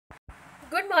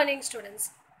Good morning,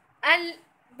 students, and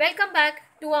welcome back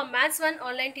to our Maths 1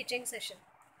 online teaching session.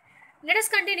 Let us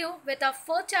continue with our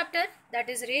fourth chapter, that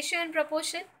is ratio and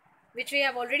proportion, which we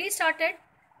have already started.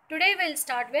 Today we'll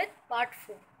start with part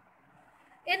 4.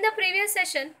 In the previous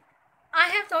session, I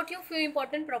have taught you few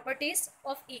important properties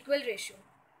of equal ratio.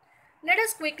 Let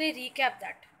us quickly recap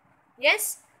that.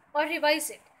 Yes, or revise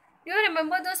it. Do you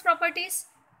remember those properties?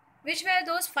 Which were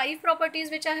those 5 properties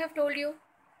which I have told you?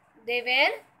 They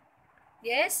were,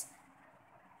 yes,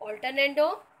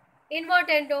 alternando,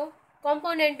 invertendo,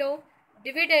 componendo,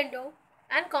 dividendo,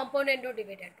 and componendo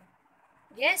dividendo.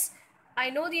 Yes,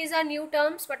 I know these are new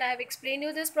terms, but I have explained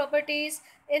you these properties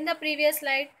in the previous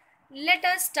slide. Let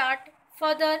us start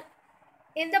further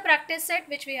in the practice set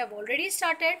which we have already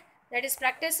started, that is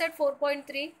practice set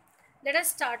 4.3. Let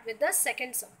us start with the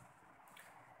second sum.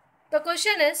 The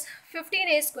question is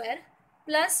 15a square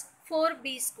plus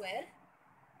 4b square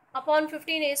upon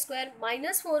 15a square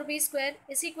minus 4b square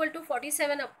is equal to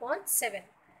 47 upon 7.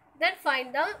 Then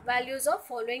find the values of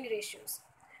following ratios.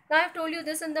 Now I have told you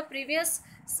this in the previous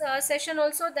session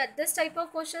also, that this type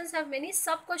of questions have many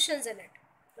sub questions in it.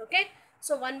 Okay,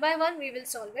 so one by one we will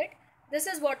solve it. This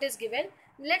is what is given.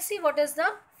 Let's see what is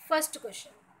the first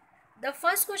question. The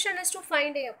first question is to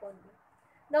find a upon b.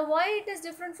 Now why it is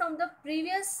different from the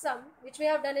previous sum which we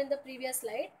have done in the previous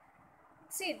slide?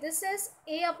 See, this is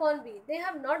a upon b. They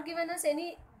have not given us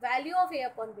any value of a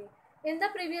upon b. In the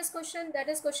previous question, that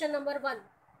is question number 1.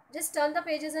 Just turn the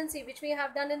pages and see, which we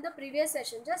have done in the previous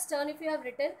session. Just turn if you have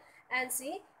written and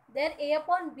see. There a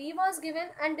upon b was given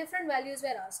and different values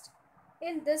were asked.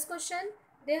 In this question,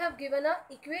 they have given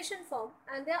a equation form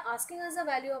and they are asking us the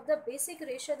value of the basic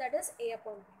ratio, that is a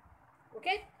upon b.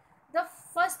 Okay. The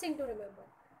first thing to remember,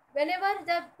 whenever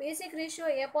the basic ratio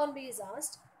a upon b is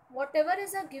asked, whatever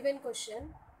is a given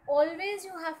question, always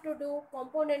you have to do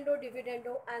componendo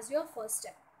dividendo as your first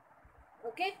step.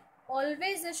 Okay,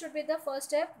 always this should be the first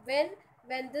step when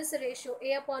this ratio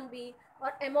a upon b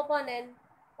or m upon n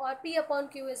or p upon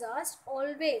q is asked.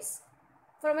 Always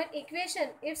from an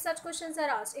equation, if such questions are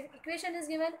asked, if equation is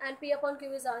given and p upon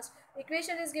q is asked,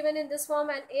 equation is given in this form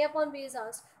and a upon b is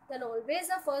asked, then always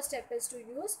the first step is to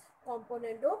use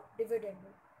componendo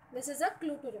dividendo. This is a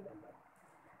clue to remember.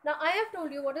 Now I have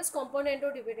told you what is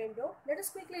componendo dividendo. Let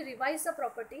us quickly revise the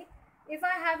property. If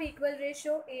I have equal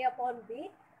ratio a upon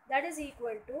b, that is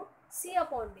equal to c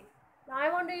upon d. Now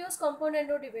I want to use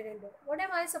componendo dividendo. What am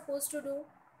I supposed to do?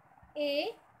 A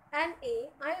and a,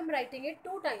 I am writing it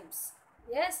 2 times.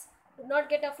 Yes, do not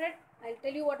get afraid. I'll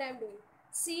tell you what I am doing.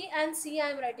 C and C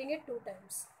I am writing it 2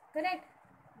 times. Correct?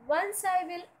 Once I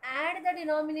will add the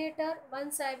denominator,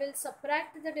 once I will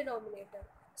subtract the denominator.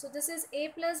 So this is a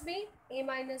plus b, a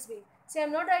minus b. See, I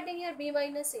am not writing here b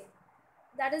minus a.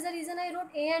 That is the reason I wrote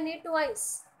a and a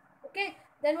twice. Okay.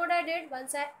 Then what I did,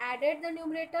 once I added the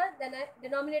numerator, then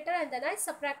denominator, and then I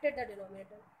subtracted the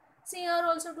denominator. See here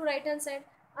also to right hand side,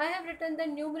 I have written the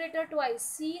numerator twice,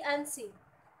 c and c.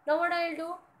 Now what I will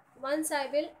do, once I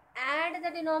will add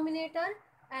the denominator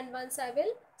and once I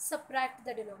will subtract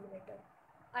the denominator.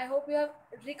 I hope you have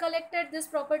recollected this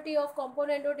property of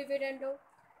componendo dividendo.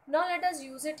 Now let us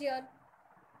use it here.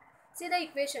 See the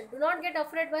equation. Do not get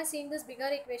afraid by seeing this bigger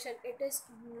equation. It is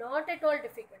not at all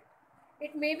difficult.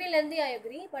 It may be lengthy, I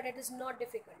agree, but it is not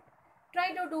difficult.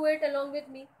 Try to do it along with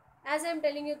me. As I am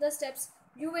telling you the steps,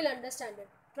 you will understand it.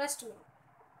 Trust me.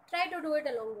 Try to do it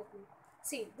along with me.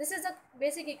 See, this is a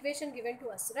basic equation given to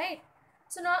us, right?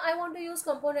 So now I want to use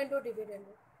componendo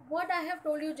dividendo. What I have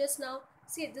told you just now,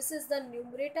 see, this is the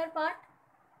numerator part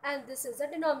and this is the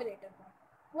denominator part.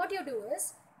 What you do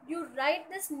is, you write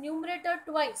this numerator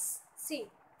twice. See,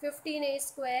 15a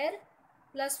square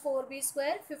plus 4b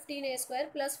square, 15a square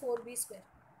plus 4b square.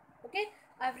 Okay,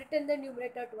 I have written the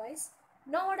numerator twice.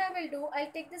 Now what I will do, I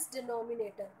will take this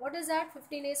denominator. What is that?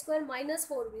 15a square minus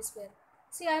 4b square.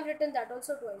 See, I have written that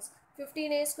also twice.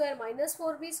 15a square minus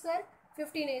 4b square,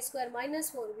 15a square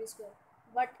minus 4b square.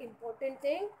 But important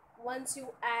thing, once you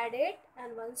add it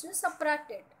and once you subtract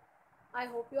it. I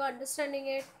hope you are understanding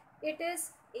it. It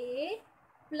is a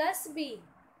plus b.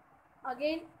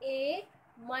 Again a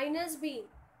minus b.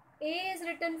 A is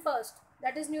written first,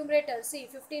 that is numerator. See,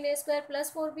 15a square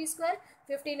plus 4b square,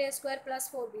 15a square plus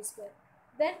 4b square.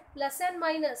 Then plus and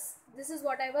minus, this is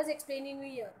what I was explaining you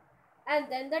here. And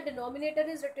then the denominator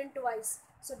is written twice.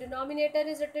 So denominator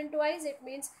is written twice, it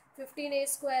means 15a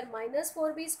square minus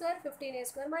 4b square, 15a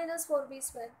square minus 4b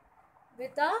square.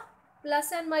 With a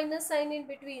plus and minus sign in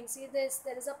between. See this,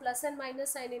 there is a plus and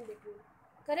minus sign in between.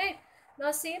 Correct?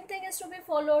 Now same thing is to be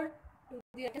followed to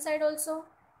the other side also.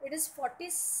 It is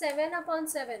 47 upon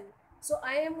 7. So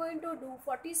I am going to do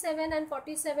 47 and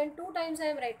 47 2 times I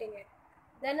am writing it.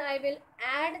 Then I will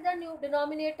add the new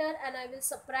denominator and I will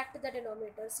subtract the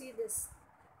denominator. See this.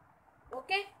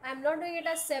 Okay, I am not doing it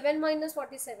as 7 minus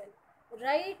 47.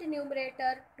 Write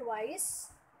numerator twice,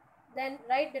 then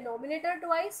write denominator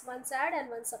twice, once add and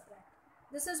once subtract.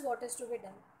 This is what is to be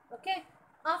done. Okay,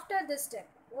 after this step,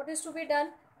 what is to be done?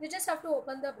 You just have to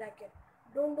open the bracket.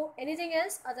 Don't do anything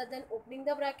else other than opening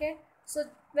the bracket. So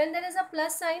when there is a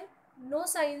plus sign, no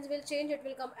signs will change, it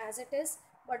will come as it is.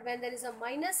 But when there is a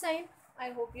minus sign,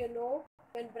 I hope you know,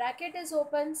 when bracket is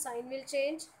open, sign will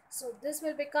change. So this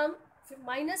will become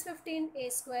minus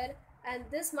 15a square, and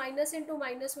this minus into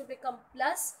minus will become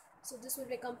plus. So this will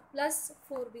become plus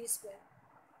 4b square.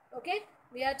 Okay,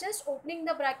 we are just opening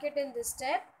the bracket in this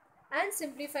step and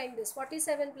simplifying this.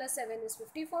 47 plus 7 is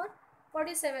 54.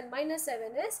 47 minus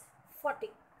 7 is 40.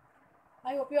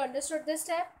 I hope you understood this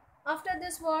step. After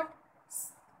this, what?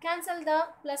 Cancel the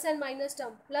plus and minus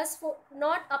term. Plus 4,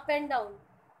 not up and down.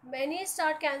 Many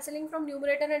start cancelling from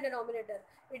numerator and denominator.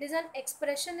 It is an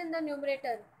expression in the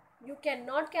numerator. You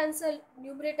cannot cancel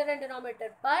numerator and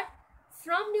denominator, but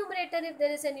from numerator, if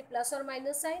there is any plus or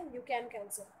minus sign, you can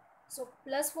cancel. So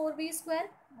plus 4b square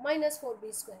minus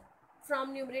 4b square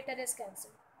from numerator is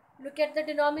cancelled. Look at the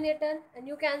denominator and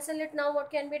you cancel it. Now what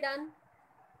can be done?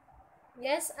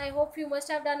 Yes, I hope you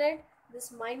must have done it.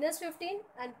 This minus 15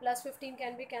 and plus 15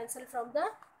 can be cancelled from the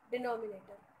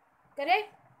denominator.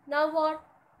 Correct? Now what?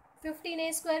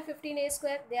 15a square, 15a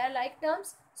square, they are like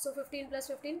terms. So 15 plus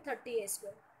 15, 30a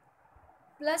square.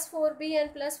 Plus 4b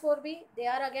and plus 4b, they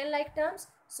are again like terms.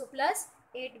 So plus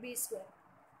 8b square.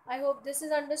 I hope this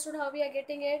is understood how we are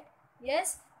getting it.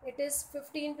 Yes, it is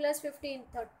 15 plus 15,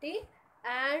 30,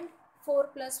 and 4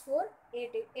 plus 4,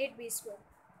 8b square.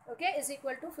 Okay, is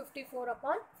equal to 54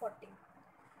 upon 40.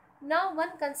 Now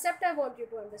one concept I want you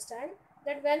to understand,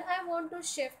 that when I want to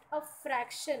shift a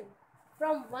fraction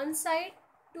from one side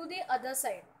to the other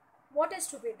side, what is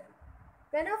to be done?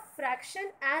 When a fraction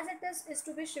as it is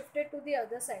to be shifted to the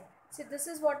other side. See, this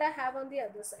is what I have on the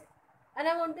other side, and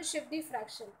I want to shift the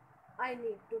fraction. I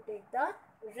need to take the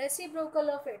reciprocal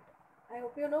of it. I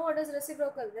hope you know what is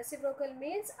reciprocal. Reciprocal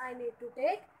means I need to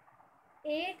take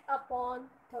 8 upon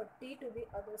 30 to the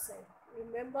other side.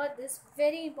 Remember this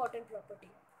very important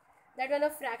property, that when a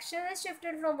fraction is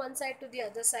shifted from one side to the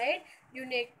other side, you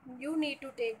need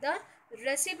to take the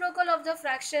reciprocal of the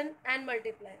fraction and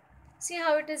multiply. See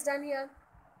how it is done here.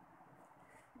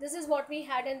 This is what we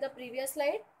had in the previous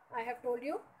slide. I have told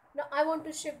you. Now I want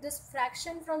to shift this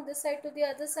fraction from this side to the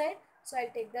other side. So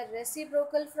I'll take the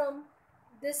reciprocal from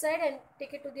this side and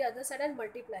take it to the other side and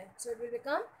multiply. So it will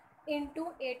become into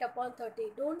 8 upon 30.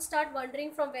 Don't start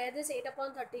wondering from where this 8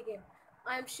 upon 30 came.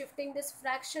 I am shifting this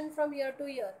fraction from here to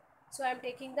here. So I am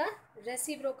taking the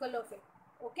reciprocal of it.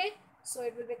 Okay. So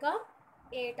it will become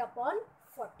 8 upon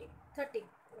 30.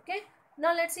 Okay.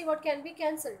 Now let's see what can be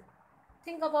cancelled.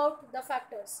 Think about the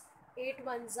factors. 8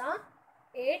 ones are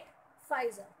 8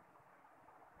 5s are.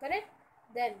 Correct?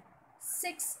 Then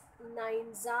 6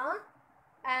 9s are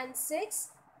and 6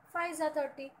 5s are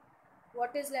 30.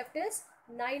 What is left is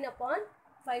 9 upon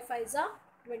 5 5s are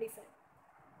 25.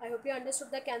 I hope you understood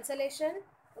the cancellation.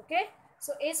 Okay.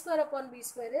 So a square upon b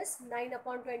square is 9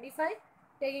 upon 25.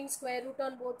 Taking square root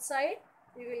on both sides,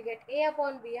 we will get a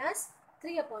upon b as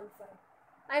 3 upon 5.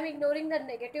 I am ignoring the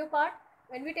negative part.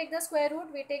 When we take the square root,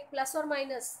 we take plus or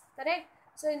minus. Correct?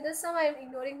 So in this sum, I am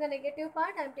ignoring the negative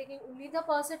part. I am taking only the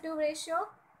positive ratio.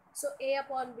 So a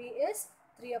upon b is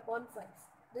 3 upon 5.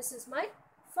 This is my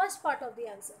first part of the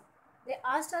answer. They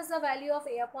asked us the value of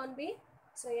a upon b.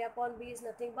 So a upon b is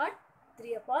nothing but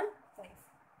 3 upon 5.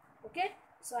 Okay.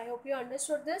 So I hope you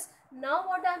understood this. Now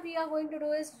what we are going to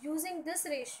do is, using this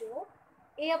ratio,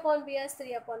 a upon b as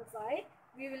 3 upon 5,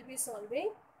 we will be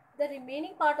solving the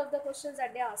remaining part of the questions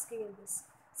that they are asking in this.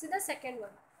 See the second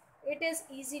one. It is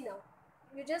easy now.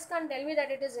 You just can't tell me that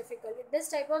it is difficult. This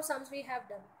type of sums we have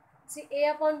done. See,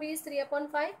 a upon b is 3 upon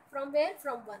 5. From where?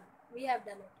 From 1. We have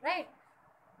done it, right?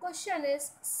 Question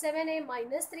is 7a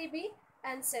minus 3b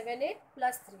and 7a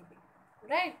plus 3b,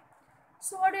 right?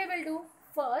 So what we will do?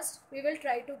 First, we will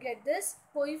try to get this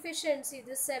coefficient. See,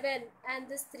 this 7 and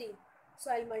this 3. So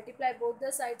I'll multiply both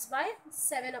the sides by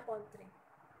 7 upon 3.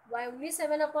 Why only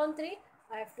 7 upon 3?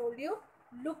 I have told you,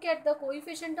 look at the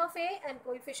coefficient of a and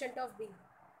coefficient of b.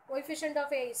 Coefficient of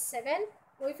a is 7,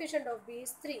 coefficient of b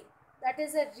is 3. That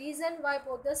is the reason why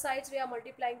both the sides we are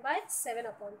multiplying by 7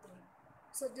 upon 3.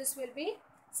 So this will be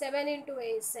 7 into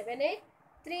a is 7a,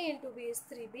 3 into b is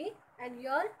 3b, and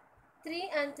here 3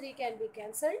 and 3 can be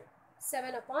cancelled.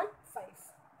 7 upon 5.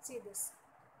 See this.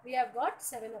 We have got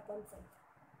 7 upon 5.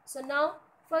 So now,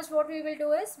 first what we will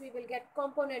do is, we will get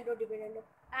component or dividend,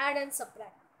 add and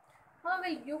subtract. How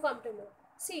will you come to know?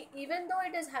 See, even though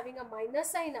it is having a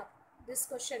minus sign up, this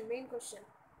question, main question,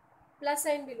 plus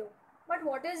sign below, but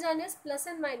what is done is plus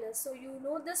and minus. So you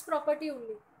know this property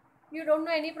only. You don't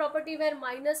know any property where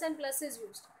minus and plus is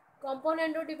used.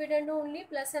 Componendo dividendo only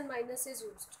plus and minus is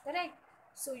used. Correct?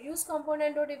 So use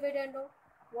componendo dividendo.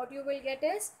 What you will get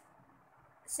is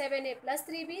 7a plus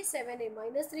 3b, 7a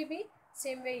minus 3b.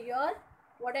 Same way here,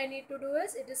 what I need to do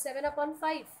is, it is 7 upon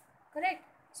 5. Correct?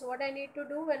 So what I need to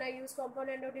do when I use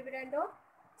componendo dividendo,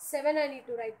 7 I need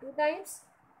to write 2 times.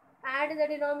 Add the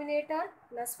denominator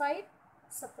plus 5,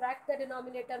 subtract the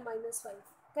denominator minus 5.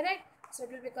 Correct? So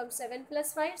it will become 7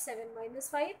 plus 5, 7 minus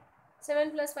 5.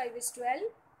 7 plus 5 is 12.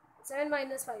 7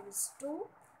 minus 5 is 2.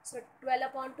 So 12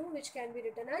 upon 2, which can be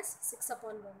written as 6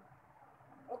 upon 1.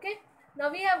 Okay?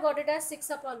 Now we have got it as 6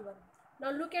 upon 1.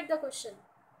 Now look at the question.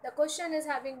 The question is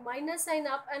having minus sign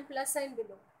up and plus sign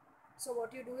below. So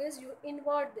what you do is you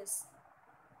invert this.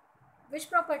 Which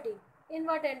property?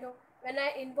 Invertendo. When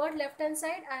I invert left hand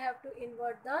side, I have to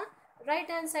invert the right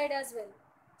hand side as well.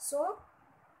 So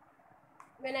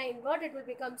when I invert, it will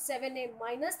become 7a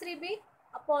minus 3b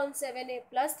upon 7a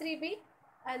plus 3b,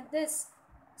 and this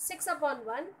 6 upon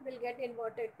 1 will get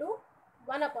inverted to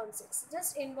 1 upon 6.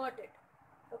 Just invert it.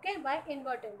 Okay, by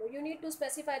invertendo. You need to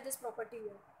specify this property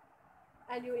here,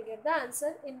 and you will get the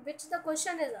answer in which the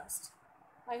question is asked.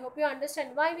 I hope you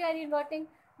understand why we are inverting,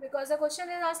 because the question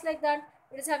is asked like that.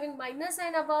 It is having minus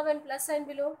sign above and plus sign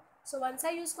below. So once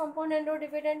I use componendo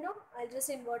dividendo, I'll just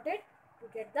invert it to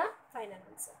get the final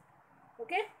answer.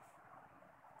 Okay.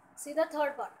 See the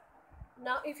third part.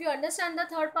 Now if you understand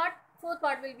the third part, fourth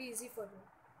part will be easy for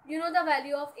you. You know the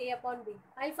value of a upon b.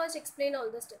 I'll first explain all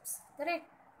the steps. Correct.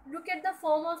 Look at the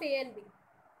form of a and b.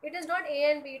 It is not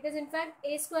a and b. It is in fact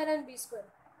a square and b square.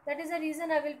 That is the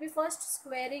reason I will be first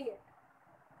squaring it.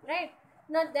 Right.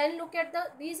 Now then look at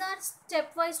these are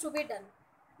stepwise to be done.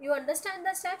 You understand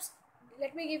the steps?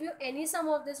 Let me give you any sum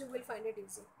of this, you will find it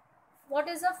easy. What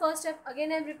is the first step?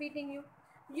 Again I am repeating you.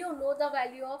 You know the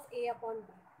value of a upon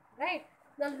b. Right.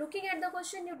 Now looking at the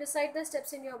question, you decide the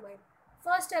steps in your mind.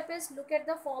 First step is look at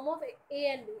the form of a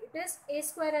and b. It is a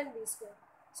square and b square.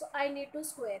 So I need to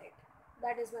square it.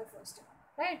 That is my first step.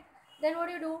 Right. Then what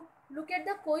do you do? Look at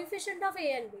the coefficient of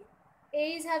a and b.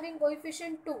 A is having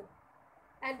coefficient 2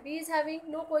 and b is having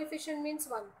no coefficient, means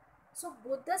 1. So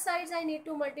both the sides I need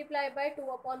to multiply by 2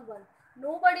 upon 1.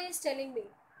 Nobody is telling me.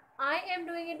 I am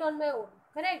doing it on my own.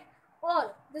 Correct?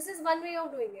 Or this is one way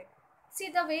of doing it. See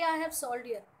the way I have solved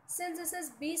here. Since this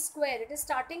is b square, it is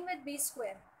starting with b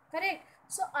square. Correct?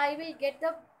 So I will get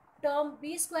the term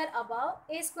b square above,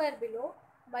 a square below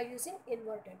by using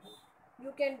inverted rule.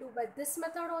 You can do by this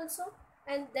method also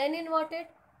and then invert it,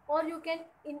 or you can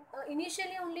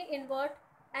initially only invert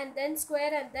and then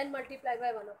square and then multiply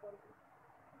by 1 upon 2.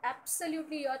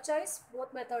 Absolutely your choice.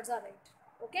 Both methods are right.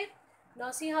 Okay.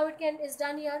 Now see how it is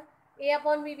done here. A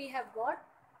upon b we have got.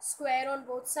 Square on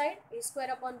both sides. A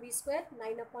square upon b square.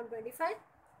 9 upon 25.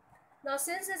 Now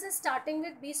since this is starting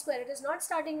with b square, it is not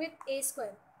starting with a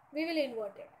square. We will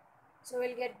invert it. So we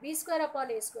will get b square upon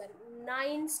a square.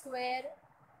 9 square.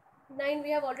 9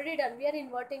 we have already done. We are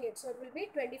inverting it. So it will be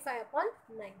 25 upon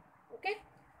 9. Okay.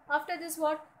 After this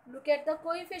what? Look at the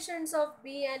coefficients of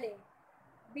b and a.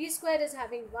 B square is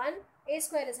having 1, a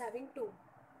square is having 2.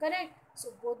 Correct?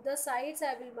 So both the sides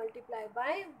I will multiply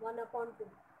by 1 upon 2.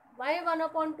 Why 1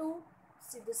 upon 2?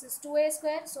 See, this is 2a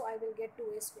square, so I will get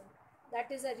 2a square. That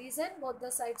is the reason both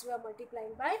the sides we are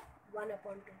multiplying by 1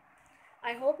 upon 2.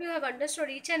 I hope you have understood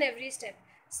each and every step.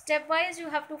 Stepwise you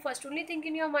have to first only think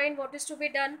in your mind what is to be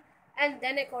done and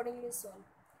then accordingly solve.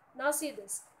 Now see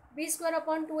this. B square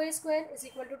upon 2a square is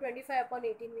equal to 25 upon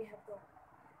 18 we have got.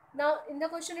 Now in the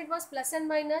question it was plus and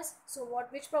minus. So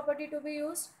which property to be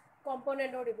used?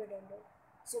 Componendo dividendo.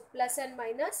 So plus and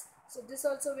minus. So this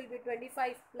also will be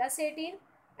 25 plus 18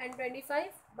 and 25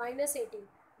 minus 18.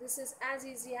 This is as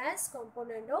easy as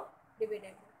componendo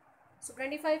dividendo. So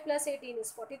 25 plus 18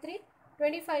 is 43.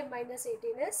 25 minus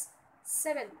 18 is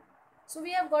 7. So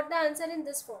we have got the answer in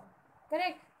this form.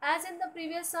 Correct? As in the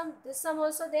previous sum, this sum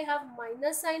also they have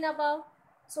minus sign above.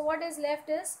 So what is left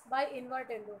is by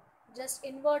invertendo. Just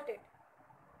invert it.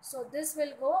 So this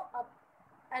will go up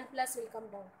and plus will come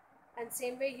down. And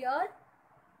same way here,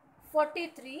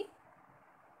 43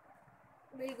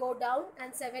 will go down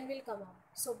and 7 will come up.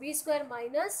 So b square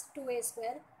minus 2a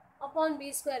square upon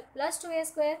b square plus 2a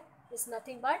square is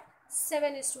nothing but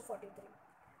 7 is to 43.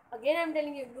 Again I am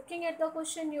telling you, looking at the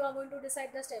question you are going to decide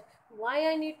the step.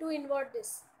 Why I need to invert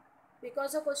this?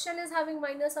 Because the question is having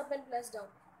minus up and plus down.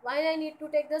 Why I need to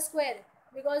take the square?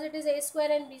 Because it is a square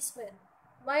and b square.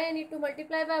 Why I need to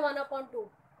multiply by 1 upon 2?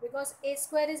 Because a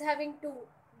square is having 2,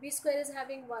 b square is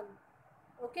having 1.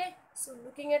 Okay, so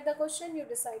looking at the question, you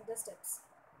decide the steps.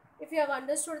 If you have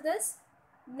understood this,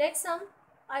 next sum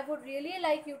I would really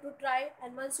like you to try,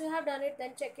 and once you have done it,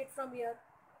 then check it from here.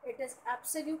 It is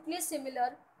absolutely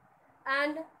similar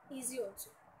and easy also.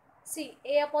 See,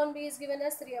 a upon b is given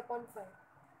as 3 upon 5.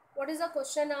 What is the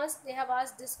question asked? They have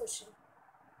asked this question: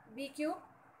 b cube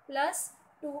plus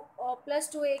 2 or plus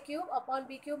 2a cube upon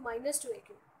b cube minus 2a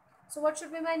cube. So what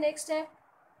should be my next step?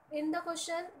 In the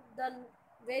question, the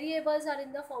variables are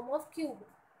in the form of cube.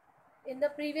 In the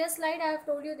previous slide, I have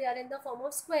told you they are in the form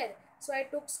of square. So I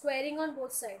took squaring on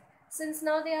both sides. Since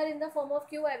now they are in the form of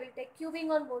cube, I will take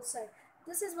cubing on both sides.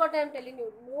 This is what I am telling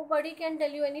you. Nobody can tell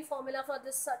you any formula for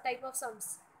this type of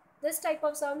sums. This type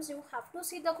of sums, you have to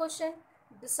see the question,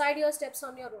 decide your steps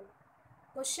on your own.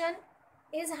 Question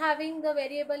is having the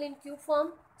variable in cube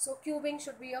form, so cubing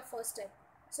should be your first step.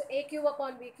 So a cube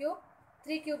upon b cube,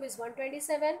 3 cube is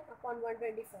 127 upon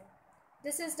 125.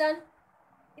 This is done.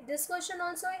 This question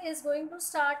also is going to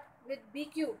start with b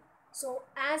cube. So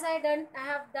as I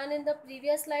have done in the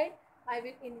previous slide, I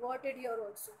will invert it here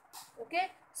also.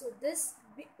 Okay, so this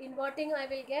inverting I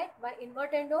will get by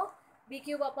invertendo. B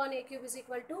cube upon a cube is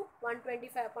equal to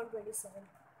 125 upon 27.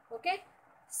 Okay,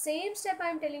 same step I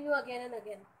am telling you again and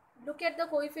again. Look at the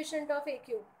coefficient of a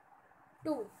cube,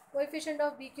 2. Coefficient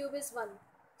of b cube is 1.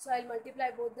 So I will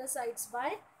multiply both the sides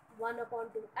by 1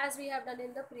 upon 2 as we have done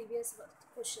in the previous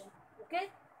question. Okay,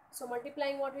 so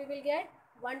multiplying, what we will get?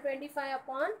 125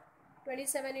 upon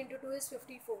 27 into 2 is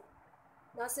 54.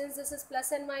 Now since this is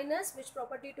plus and minus, which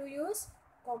property to use?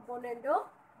 Componendo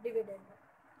dividendo.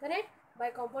 Correct? By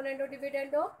componendo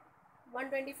dividendo,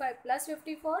 125 plus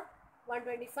 54,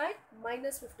 125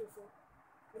 minus 54.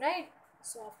 Right?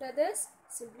 So after this,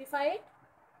 simplify it.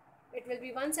 It will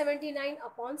be 179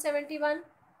 upon 71.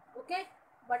 Okay?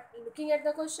 But looking at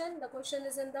the question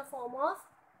is in the form of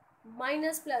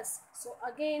minus plus. So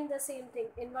again the same thing,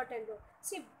 invertendo.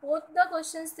 See, both the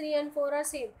questions 3 and 4 are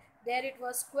same. There it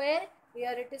was square,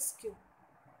 here it is cube.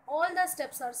 All the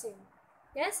steps are same.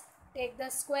 Yes, take the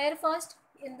square first.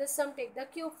 In this sum, take the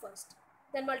cube first.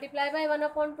 Then multiply by 1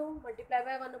 upon 2, multiply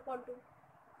by 1 upon 2.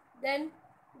 Then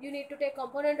you need to take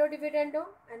componendo dividendo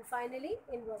and finally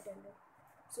invertendo.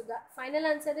 So the final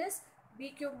answer is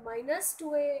b cube minus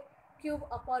 2a cube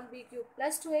upon b cube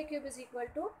plus 2a cube is equal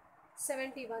to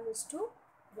 71 is to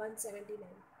 179.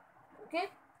 Okay,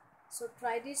 so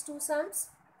try these two sums.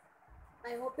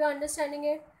 I hope you are understanding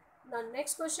it. Now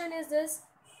next question is this.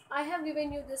 I have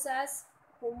given you this as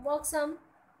homework sum.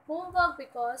 Homework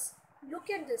because look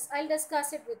at this. I'll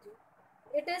discuss it with you.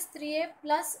 It is 3a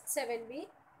plus 7b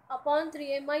upon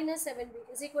 3a minus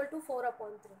 7b is equal to 4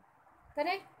 upon 3.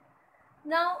 Correct?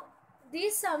 Now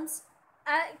these sums,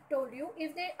 I told you,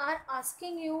 if they are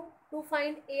asking you to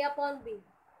find a upon b,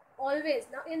 always.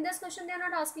 Now in this question they are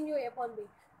not asking you a upon b,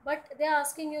 but they are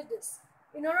asking you this.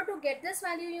 In order to get this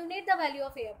value, you need the value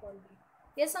of a upon b.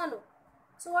 Yes or no?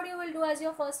 So what you will do as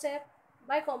your first step?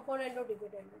 By componendo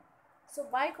dividendo. So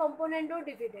by componendo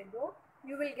dividendo,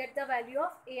 you will get the value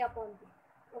of a upon b.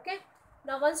 Okay.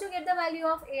 Now once you get the value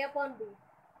of a upon b,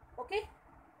 okay,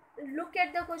 look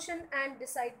at the question and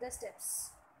decide the steps.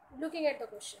 Looking at the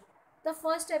question, the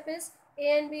first step is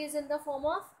a and b is in the form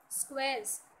of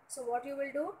squares. So what you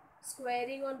will do?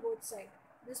 Squaring on both sides.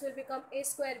 This will become a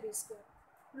square b square.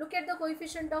 Look at the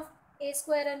coefficient of a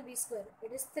square and b square.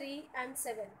 It is 3 and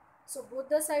 7. So both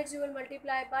the sides you will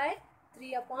multiply by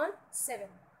 3 upon 7.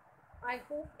 I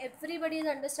hope everybody is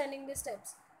understanding the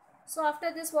steps. So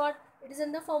after this, what? It is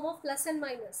in the form of plus and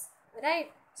minus.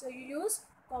 Right? So you use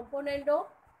componendo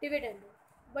dividendo.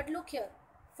 But look here.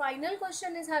 Final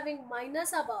question is having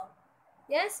minus above.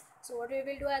 Yes? So what we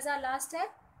will do as our last step?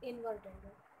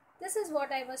 Invertendo. This is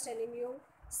what I was telling you.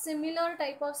 Similar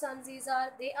type of sums these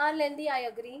are. They are lengthy, I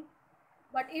agree.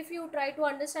 But if you try to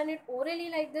understand it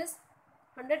orally like this,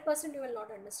 100% you will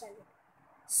not understand it.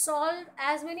 Solve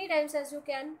as many times as you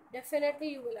can. Definitely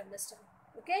you will understand.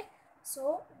 Okay.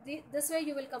 So this way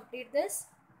you will complete this.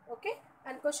 Okay.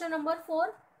 And question number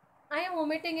 4. I am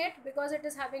omitting it because it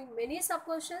is having many sub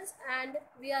questions and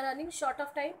we are running short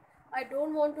of time. I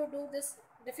don't want to do this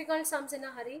difficult sums in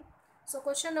a hurry. So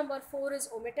question number 4 is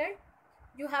omitted.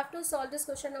 You have to solve this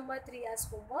question number 3 as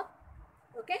homework.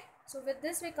 Okay. So with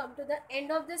this we come to the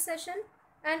end of this session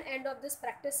and end of this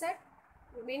practice set.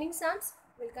 Remaining sums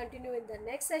will continue in the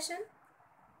next session.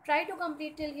 Try to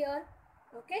complete till here.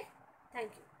 Okay.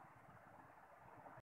 Thank you.